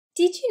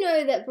Did you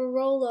know that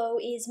Barolo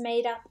is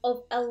made up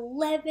of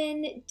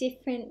 11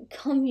 different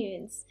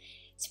communes?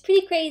 It's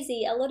pretty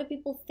crazy. A lot of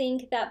people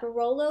think that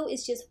Barolo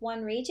is just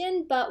one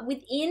region, but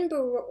within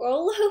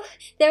Barolo,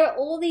 there are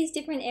all these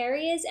different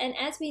areas. And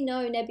as we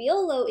know,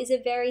 Nebbiolo is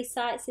a very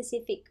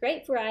site-specific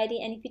grape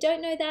variety. And if you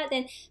don't know that,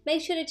 then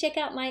make sure to check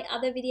out my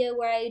other video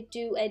where I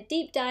do a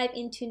deep dive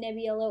into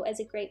Nebbiolo as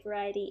a grape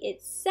variety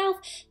itself.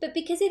 But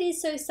because it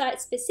is so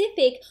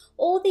site-specific,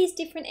 all these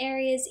different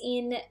areas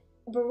in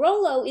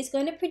Barolo is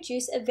going to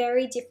produce a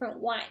very different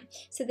wine.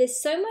 So there's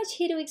so much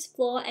here to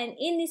explore, and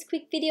in this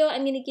quick video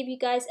I'm going to give you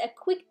guys a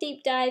quick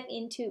deep dive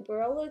into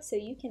Barolo so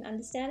you can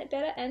understand it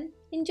better and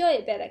enjoy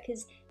it better,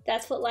 because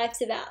that's what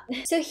life's about.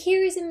 So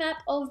here is a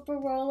map of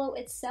Barolo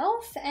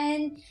itself,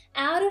 and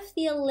out of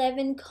the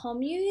 11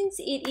 communes,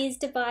 it is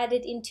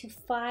divided into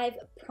 5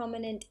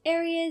 prominent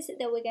areas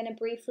that we're going to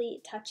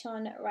briefly touch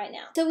on right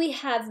now. So we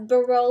have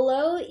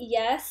Barolo,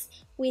 yes,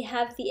 we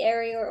have the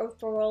area of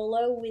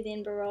Barolo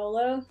within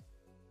Barolo.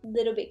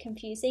 Little bit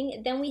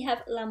confusing. Then we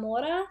have La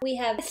Mora, we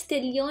have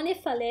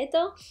Castiglione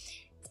Falletto,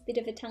 it's a bit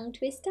of a tongue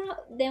twister.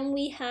 Then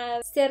we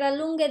have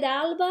Serralunga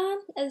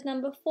d'Alba as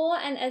number 4,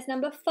 and as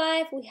number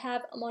 5 we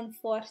have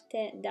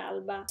Monforte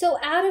d'Alba. So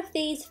out of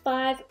these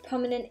 5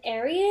 prominent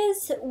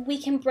areas, we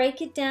can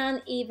break it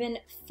down even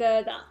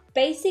further.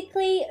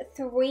 Basically,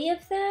 3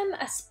 of them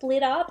are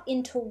split up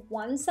into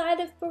one side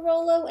of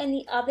Barolo and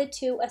the other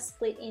 2 are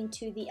split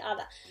into the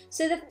other.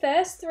 So the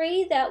first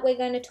 3 that we're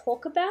going to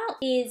talk about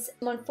is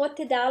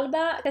Monforte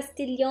d'Alba,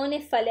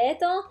 Castiglione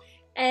Falletto,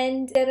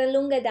 and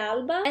Serralunga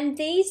d'Alba, and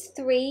these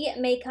 3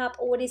 make up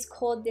what is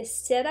called the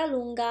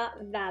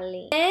Serralunga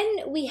Valley.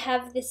 Then we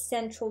have the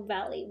Central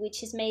Valley,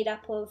 which is made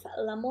up of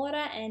La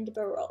Mora and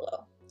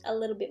Barolo. A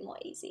little bit more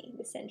easy,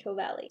 the Central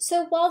Valley.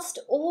 So whilst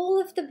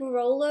all of the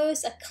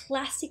Barolos are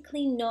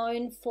classically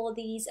known for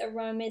these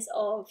aromas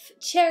of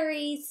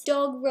cherries,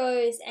 dog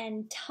rose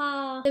and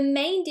tar, the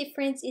main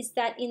difference is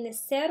that in the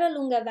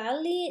Serralunga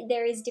Valley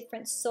there is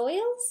different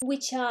soils,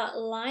 which are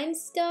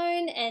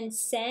limestone and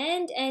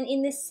sand, and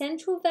in the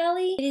Central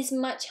Valley it is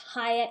much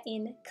higher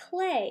in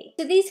clay.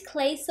 So these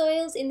clay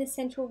soils in the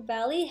Central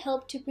Valley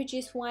help to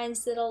produce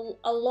wines that are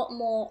a lot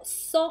more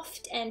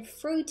soft and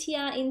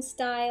fruitier in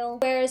style,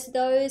 whereas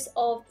those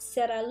of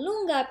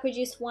Serralunga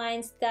produce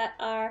wines that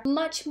are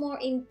much more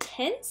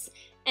intense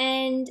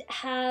and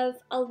have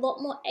a lot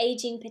more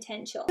aging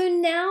potential. So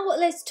now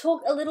let's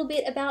talk a little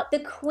bit about the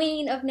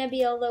queen of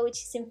Nebbiolo,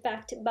 which is in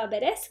fact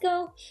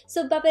Barbaresco.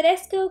 So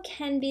Barbaresco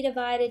can be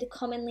divided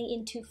commonly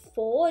into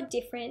 4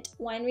 different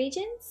wine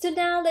regions. So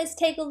now let's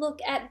take a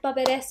look at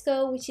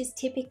Barbaresco, which is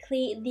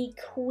typically the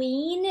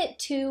queen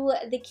to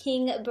the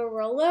king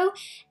Barolo.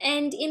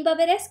 And in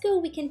Barbaresco,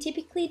 we can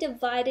typically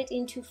divide it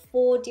into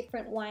 4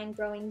 different wine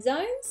growing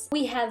zones.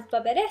 We have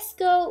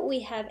Barbaresco, we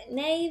have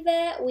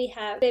Neve, we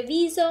have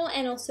Treviso,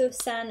 and also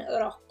San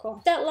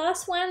Rocco. That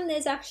last one,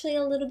 there's actually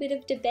a little bit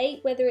of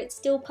debate whether it's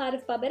still part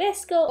of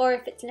Barbaresco or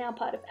if it's now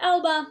part of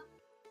Alba.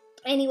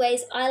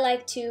 Anyways, I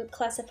like to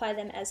classify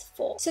them as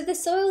 4. So the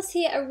soils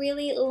here are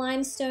really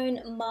limestone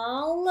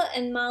marl,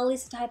 and marl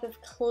is a type of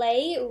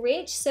clay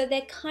rich, so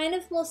they're kind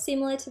of more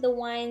similar to the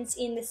wines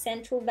in the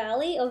Central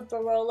Valley of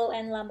Barolo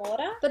and La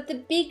Mora. But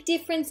the big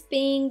difference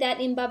being that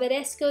in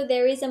Barbaresco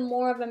there is a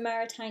more of a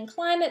maritime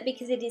climate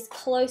because it is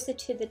closer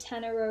to the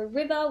Tanaro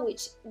River,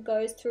 which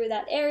goes through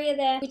that area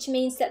there, which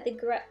means that the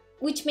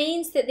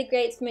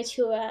grapes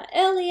mature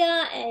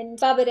earlier, and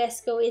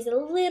Barbaresco is a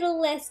little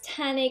less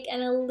tannic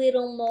and a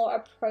little more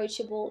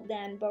approachable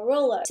than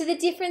Barolo. So the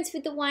difference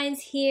with the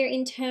wines here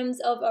in terms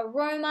of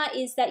aroma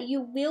is that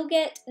you will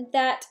get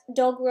that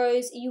dog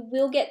rose, you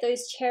will get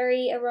those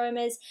cherry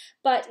aromas,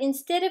 but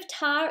instead of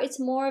tar, it's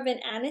more of an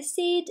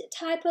aniseed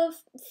type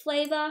of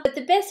flavor. But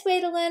the best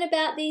way to learn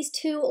about these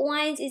 2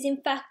 wines is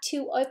in fact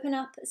to open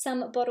up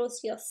some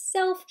bottles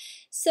yourself.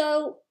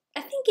 So I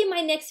think in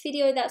my next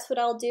video that's what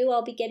I'll do.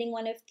 I'll be getting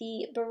one of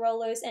the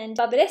Barolos and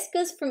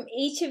Barbarescos from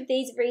each of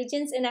these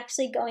regions and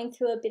actually going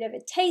through a bit of a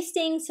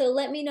tasting. So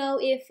let me know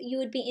if you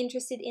would be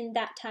interested in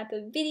that type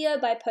of video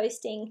by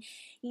posting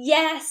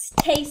yes,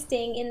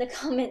 tasting in the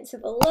comments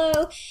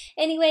below.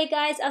 Anyway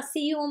guys, I'll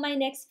see you on my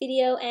next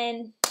video,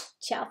 and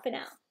ciao for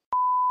now.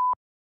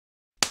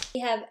 We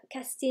have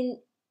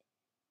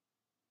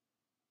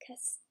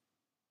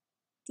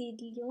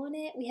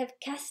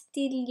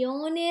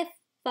Castiglione,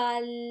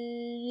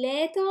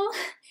 Falletto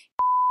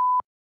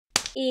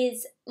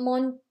is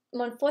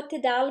Monforte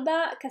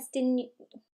d'Alba,